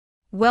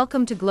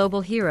Welcome to Global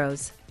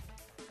Heroes.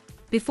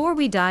 Before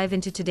we dive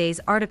into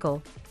today's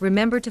article,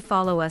 remember to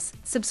follow us,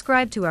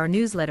 subscribe to our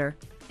newsletter,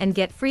 and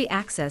get free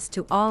access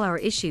to all our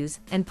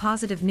issues and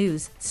positive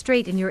news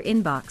straight in your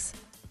inbox.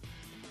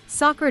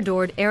 Soccer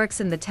adored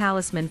Eriksen, the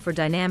talisman for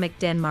dynamic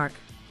Denmark.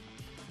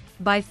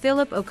 By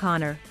Philip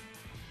O'Connor.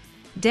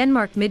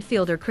 Denmark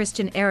midfielder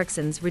Christian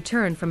Eriksen's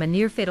return from a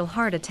near-fatal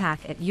heart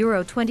attack at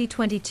Euro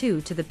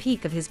 2022 to the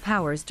peak of his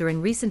powers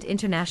during recent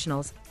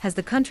internationals has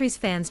the country's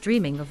fans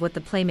dreaming of what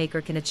the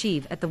playmaker can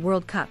achieve at the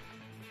World Cup.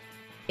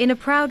 In a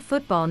proud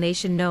football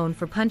nation known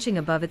for punching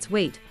above its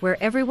weight,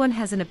 where everyone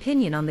has an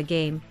opinion on the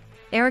game,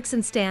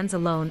 Eriksen stands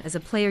alone as a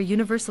player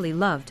universally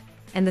loved,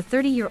 and the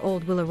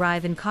 30-year-old will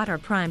arrive in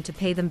Qatar prime to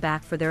pay them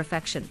back for their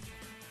affection.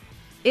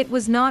 It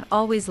was not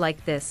always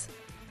like this.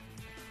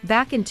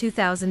 Back in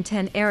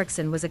 2010,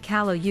 Eriksen was a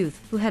callow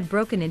youth who had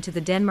broken into the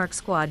Denmark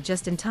squad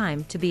just in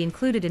time to be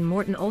included in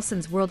Morten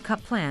Olsen's World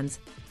Cup plans,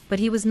 but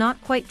he was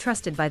not quite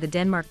trusted by the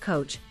Denmark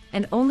coach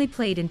and only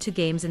played in 2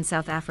 games in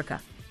South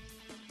Africa.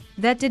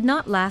 That did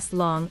not last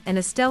long, and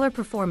a stellar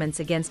performance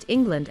against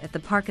England at the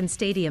Parken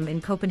Stadium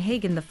in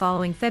Copenhagen the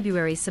following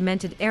February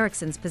cemented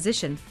Eriksen's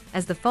position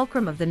as the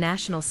fulcrum of the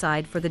national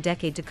side for the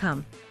decade to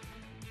come.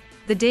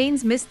 The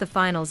Danes missed the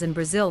finals in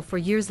Brazil 4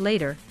 years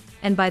later,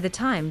 and by the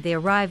time they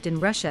arrived in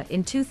Russia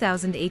in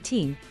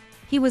 2018,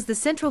 he was the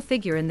central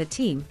figure in the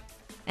team,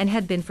 and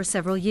had been for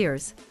several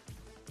years.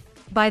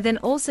 By then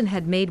Olsen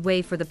had made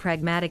way for the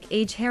pragmatic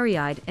age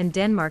Harry-eyed, and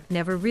Denmark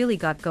never really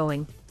got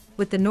going,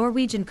 with the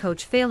Norwegian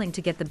coach failing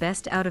to get the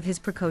best out of his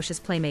precocious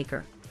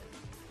playmaker.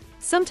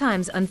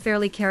 Sometimes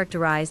unfairly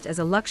characterized as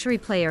a luxury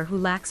player who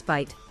lacks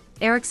bite,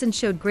 Eriksen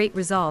showed great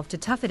resolve to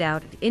tough it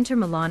out at Inter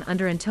Milan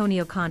under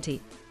Antonio Conte,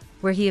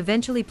 where he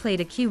eventually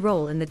played a key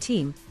role in the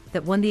team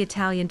that won the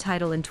Italian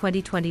title in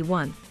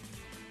 2021.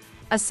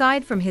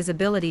 Aside from his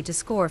ability to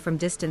score from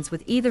distance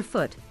with either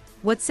foot,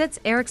 what sets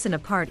Eriksen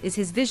apart is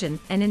his vision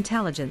and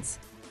intelligence.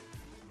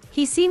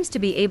 He seems to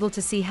be able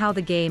to see how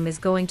the game is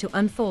going to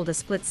unfold a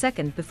split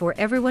second before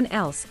everyone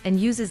else and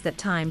uses that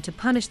time to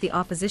punish the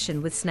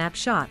opposition with snap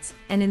shots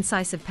and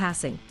incisive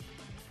passing.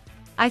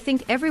 I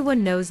think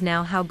everyone knows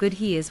now how good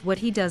he is. What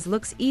he does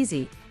looks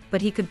easy,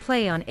 but he could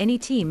play on any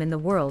team in the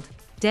world,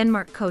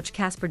 Denmark coach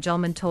Kasper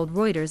Hjulmand told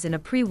Reuters in a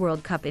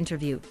pre-World Cup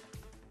interview.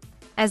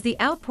 As the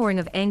outpouring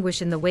of anguish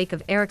in the wake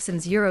of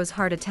Eriksen's Euros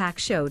heart attack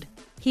showed,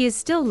 he is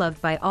still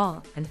loved by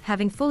all and,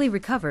 having fully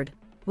recovered,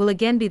 will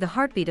again be the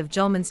heartbeat of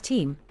Hjulmand's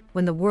team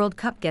when the World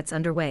Cup gets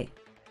underway.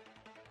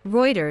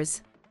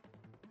 Reuters.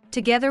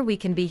 Together we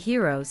can be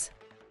heroes.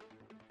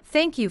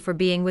 Thank you for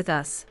being with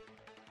us.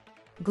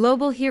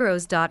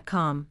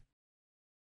 GlobalHeroes.com